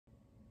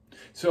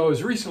So I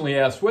was recently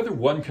asked whether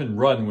one can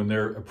run when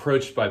they're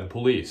approached by the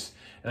police.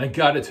 And I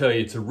got to tell you,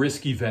 it's a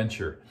risky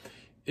venture.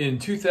 In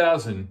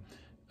 2000,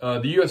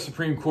 the U.S.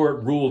 Supreme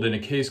Court ruled in a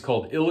case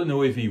called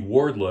Illinois v.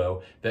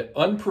 Wardlow that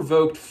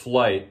unprovoked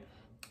flight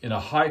in a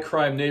high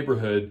crime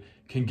neighborhood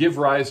can give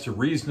rise to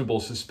reasonable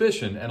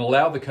suspicion and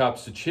allow the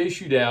cops to chase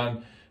you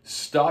down,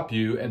 stop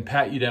you, and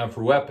pat you down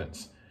for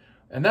weapons.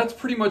 And that's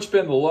pretty much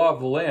been the law of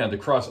the land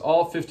across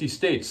all 50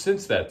 states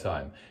since that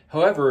time.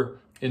 However,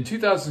 in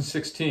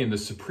 2016, the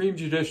Supreme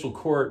Judicial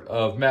Court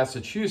of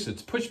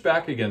Massachusetts pushed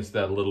back against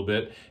that a little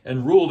bit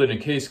and ruled in a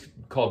case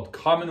called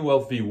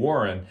Commonwealth v.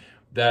 Warren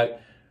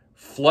that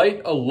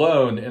flight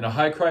alone in a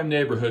high crime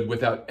neighborhood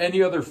without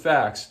any other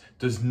facts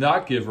does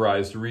not give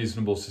rise to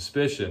reasonable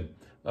suspicion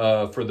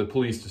for the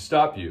police to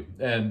stop you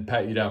and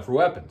pat you down for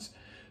weapons.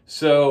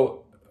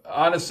 So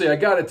honestly, I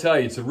got to tell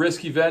you, it's a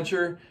risky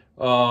venture.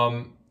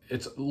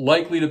 It's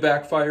likely to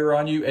backfire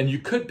on you, and you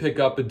could pick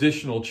up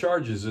additional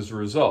charges as a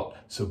result.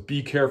 So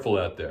be careful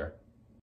out there.